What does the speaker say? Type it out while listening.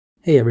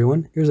Hey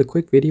everyone, here's a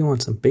quick video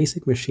on some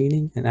basic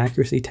machining and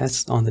accuracy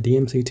tests on the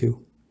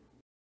DMC2.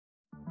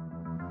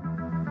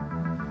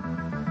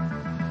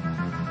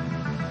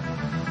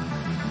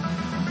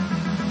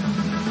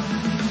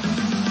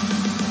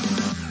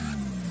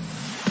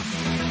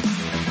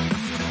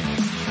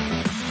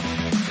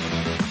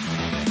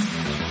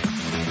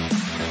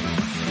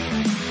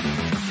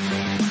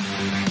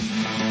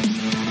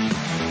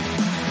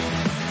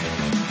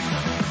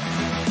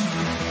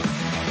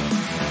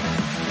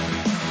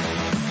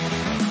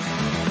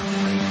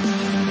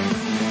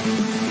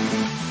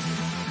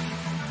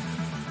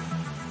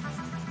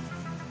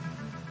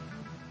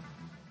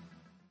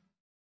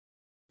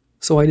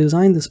 So I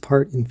designed this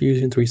part in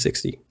Fusion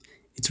 360.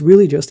 It's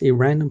really just a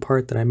random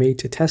part that I made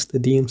to test the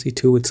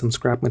DMC2 with some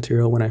scrap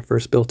material when I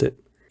first built it.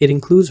 It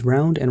includes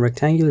round and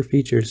rectangular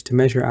features to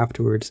measure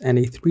afterwards, and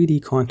a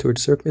 3D contoured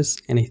surface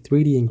and a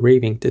 3D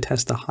engraving to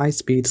test the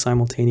high-speed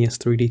simultaneous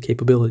 3D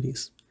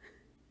capabilities.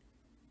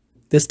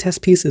 This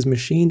test piece is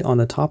machined on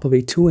the top of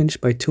a 2"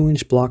 by 2"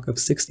 block of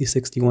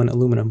 6061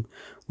 aluminum,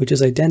 which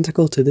is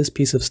identical to this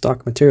piece of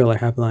stock material I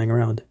have lying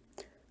around.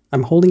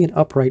 I'm holding it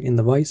upright in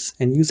the vise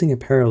and using a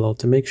parallel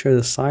to make sure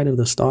the side of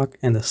the stock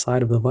and the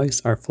side of the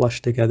vise are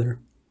flush together.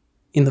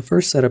 In the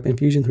first setup in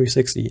Fusion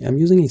 360, I'm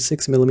using a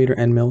 6mm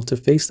end mill to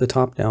face the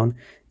top down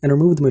and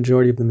remove the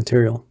majority of the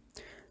material.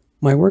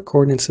 My work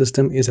coordinate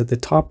system is at the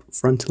top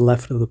front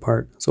left of the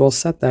part, so I'll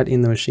set that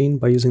in the machine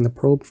by using the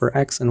probe for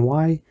X and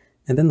Y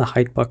and then the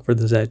height buck for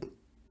the Z.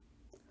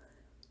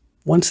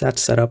 Once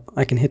that's set up,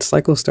 I can hit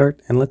cycle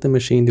start and let the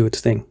machine do its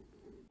thing.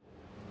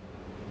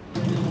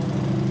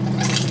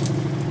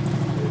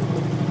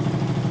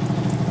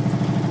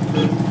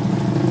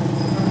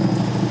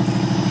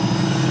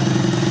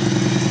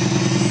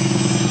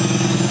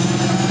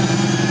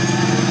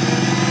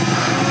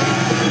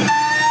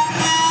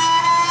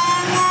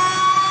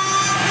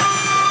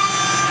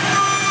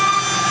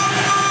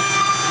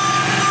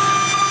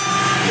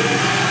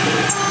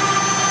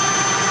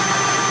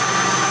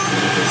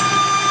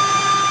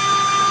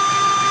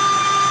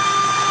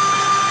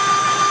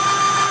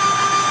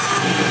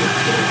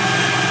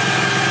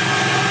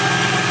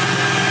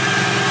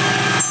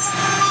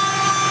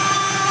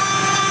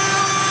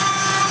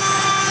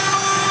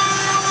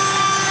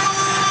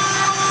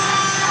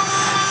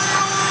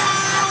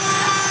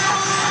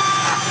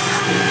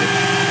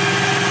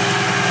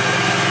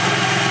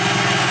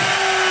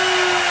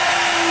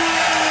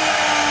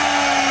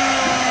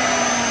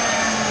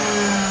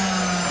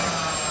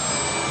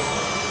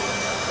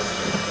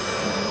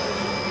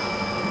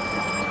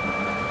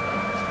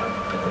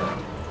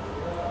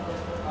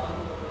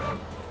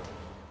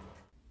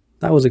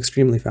 That was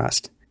extremely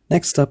fast.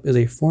 Next up is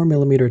a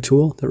 4mm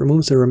tool that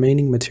removes the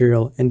remaining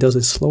material and does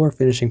a slower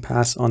finishing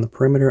pass on the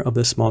perimeter of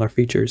the smaller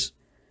features.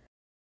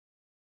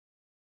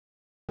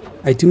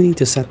 I do need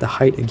to set the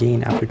height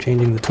again after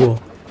changing the tool,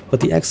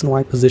 but the X and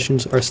Y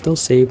positions are still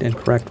saved and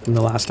correct from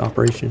the last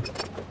operation.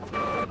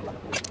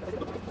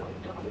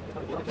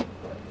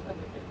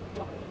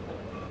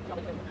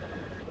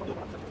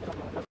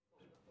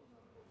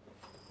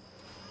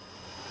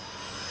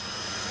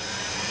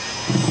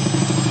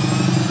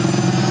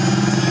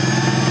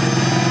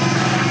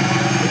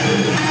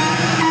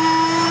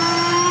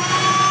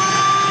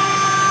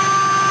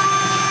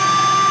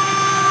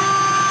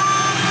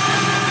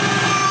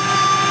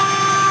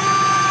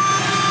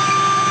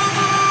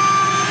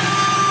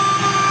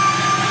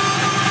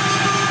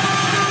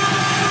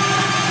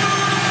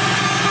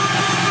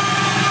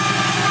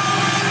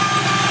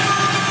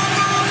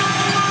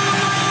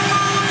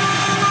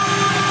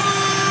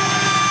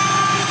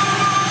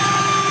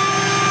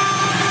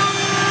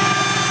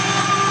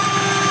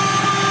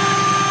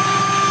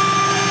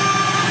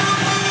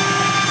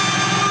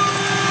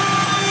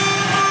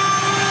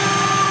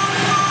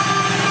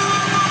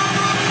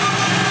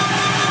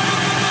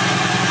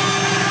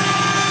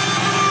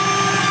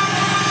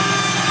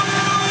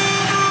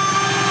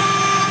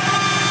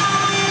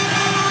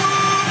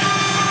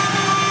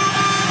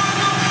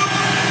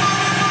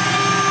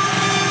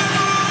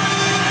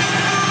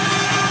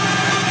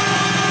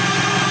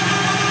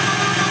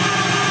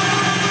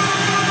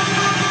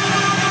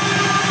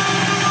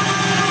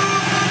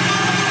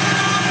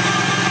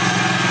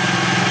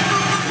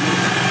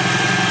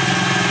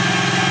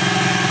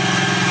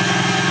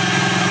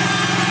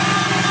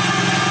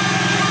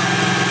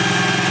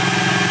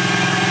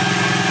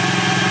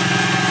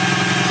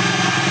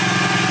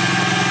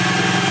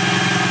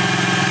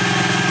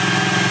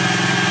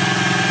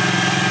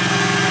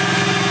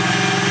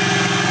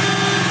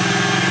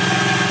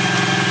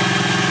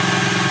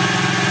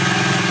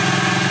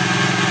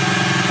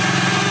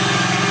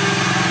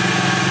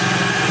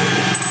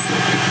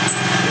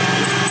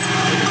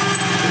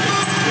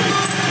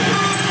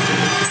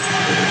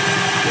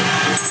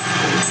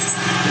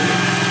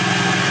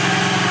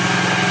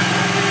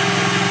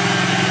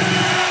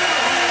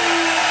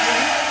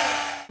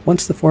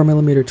 Once the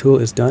 4mm tool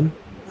is done,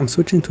 I'm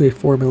switching to a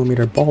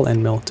 4mm ball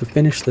end mill to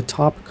finish the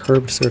top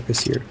curved surface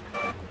here.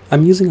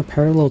 I'm using a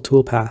parallel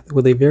toolpath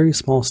with a very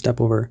small step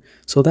over,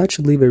 so that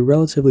should leave a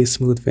relatively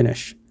smooth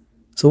finish.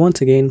 So once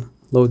again,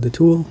 load the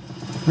tool,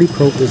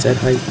 reprobe the Z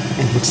height,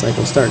 and hit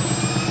cycle start.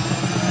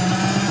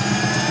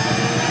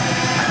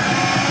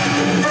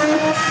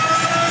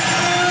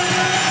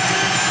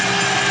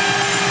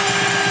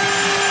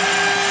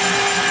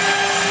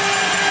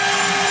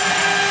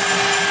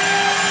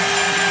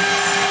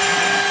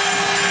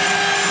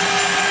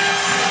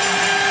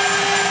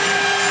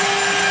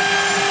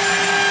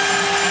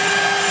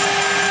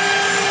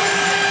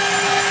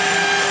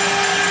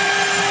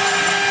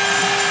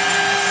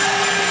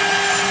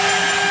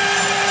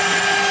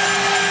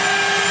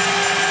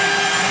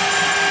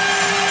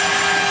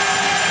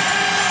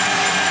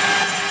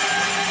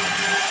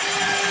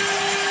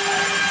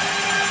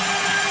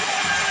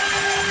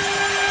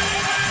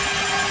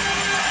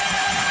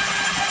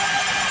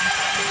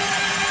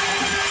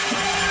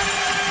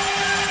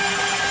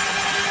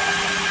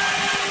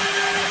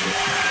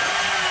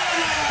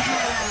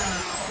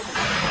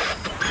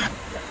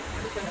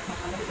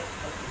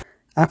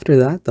 After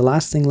that, the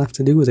last thing left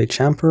to do is a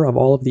chamfer of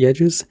all of the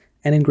edges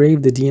and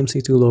engrave the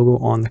DMC2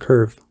 logo on the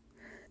curve.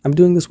 I'm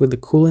doing this with the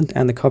coolant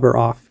and the cover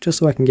off, just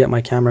so I can get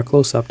my camera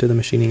close up to the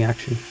machining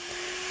action.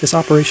 This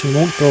operation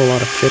won't throw a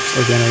lot of chips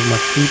or generate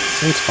much heat,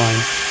 so it's fine,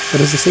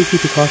 but as a safety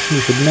precaution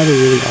you should never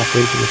really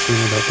operate the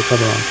machine without the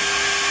cover on.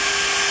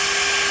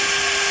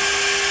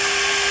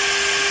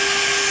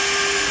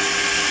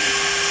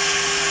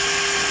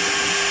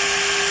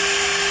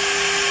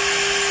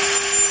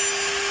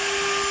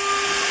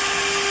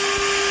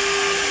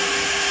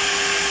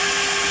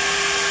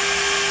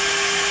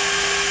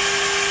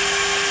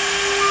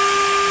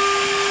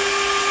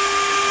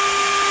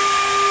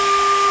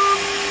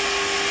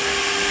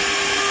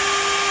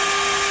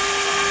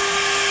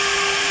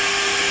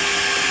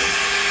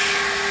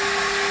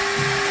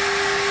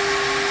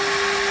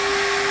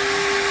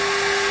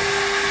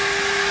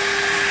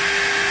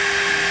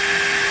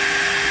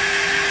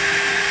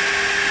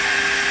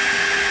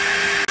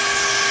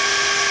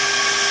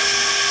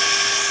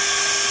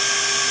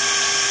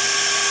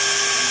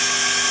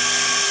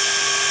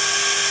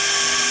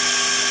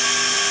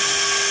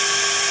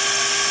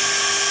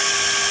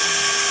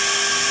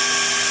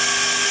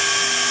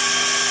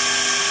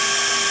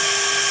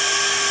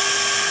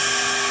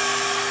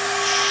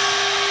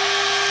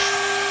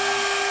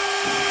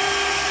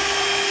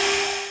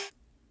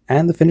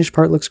 And the finished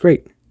part looks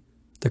great.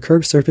 The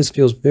curved surface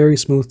feels very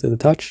smooth to the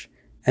touch,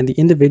 and the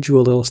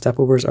individual little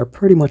stepovers are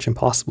pretty much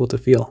impossible to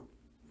feel.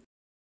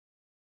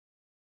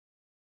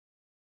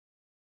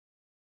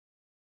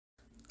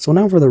 So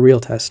now for the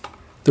real test.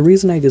 The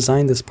reason I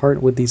designed this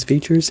part with these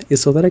features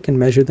is so that I can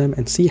measure them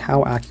and see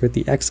how accurate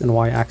the X and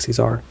Y axes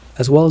are,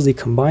 as well as the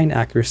combined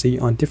accuracy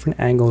on different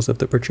angles of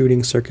the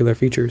protruding circular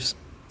features.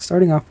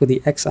 Starting off with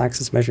the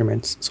X-axis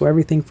measurements, so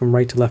everything from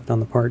right to left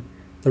on the part.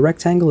 The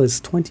rectangle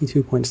is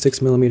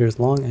 22.6mm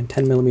long and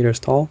 10mm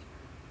tall,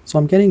 so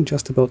I'm getting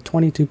just about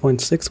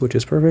 22.6, which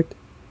is perfect,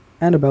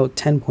 and about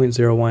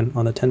 10.01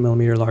 on the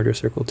 10mm larger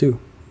circle too.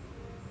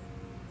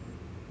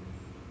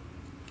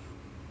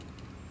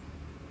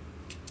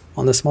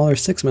 On the smaller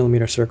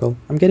 6mm circle,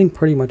 I'm getting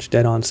pretty much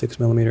dead on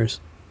 6mm.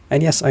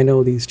 And yes, I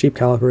know these cheap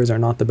calipers are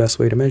not the best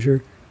way to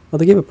measure, but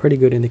they give a pretty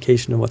good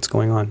indication of what's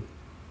going on.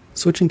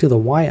 Switching to the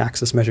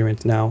Y-axis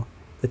measurements now,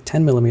 the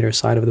 10mm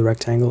side of the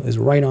rectangle is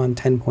right on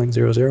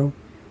 10.00.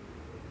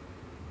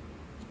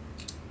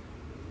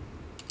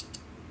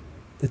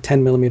 The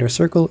 10mm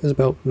circle is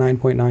about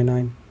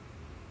 9.99.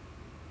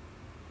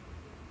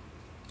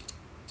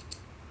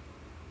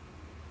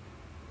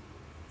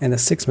 And the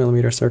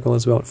 6mm circle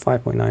is about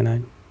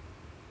 5.99.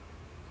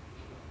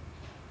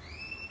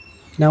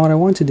 Now what I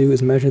want to do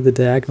is measure the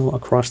diagonal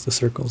across the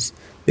circles,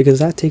 because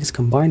that takes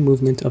combined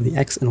movement of the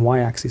X and Y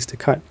axes to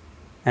cut.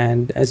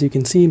 And as you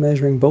can see,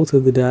 measuring both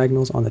of the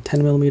diagonals on the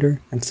 10mm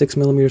and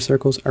 6mm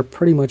circles are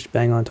pretty much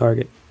bang on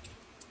target.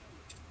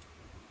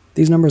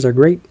 These numbers are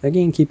great,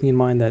 again keeping in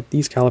mind that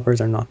these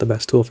calipers are not the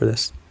best tool for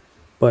this.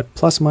 But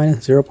plus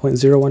minus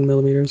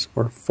 0.01mm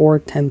or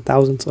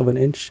 4/10,000ths of an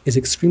inch is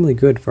extremely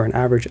good for an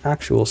average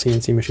actual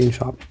CNC machine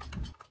shop.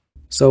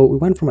 So we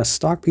went from a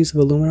stock piece of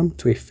aluminum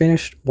to a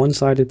finished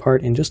one-sided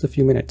part in just a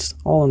few minutes,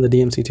 all on the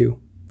DMC2.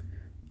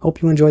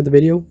 Hope you enjoyed the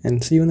video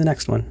and see you in the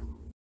next one.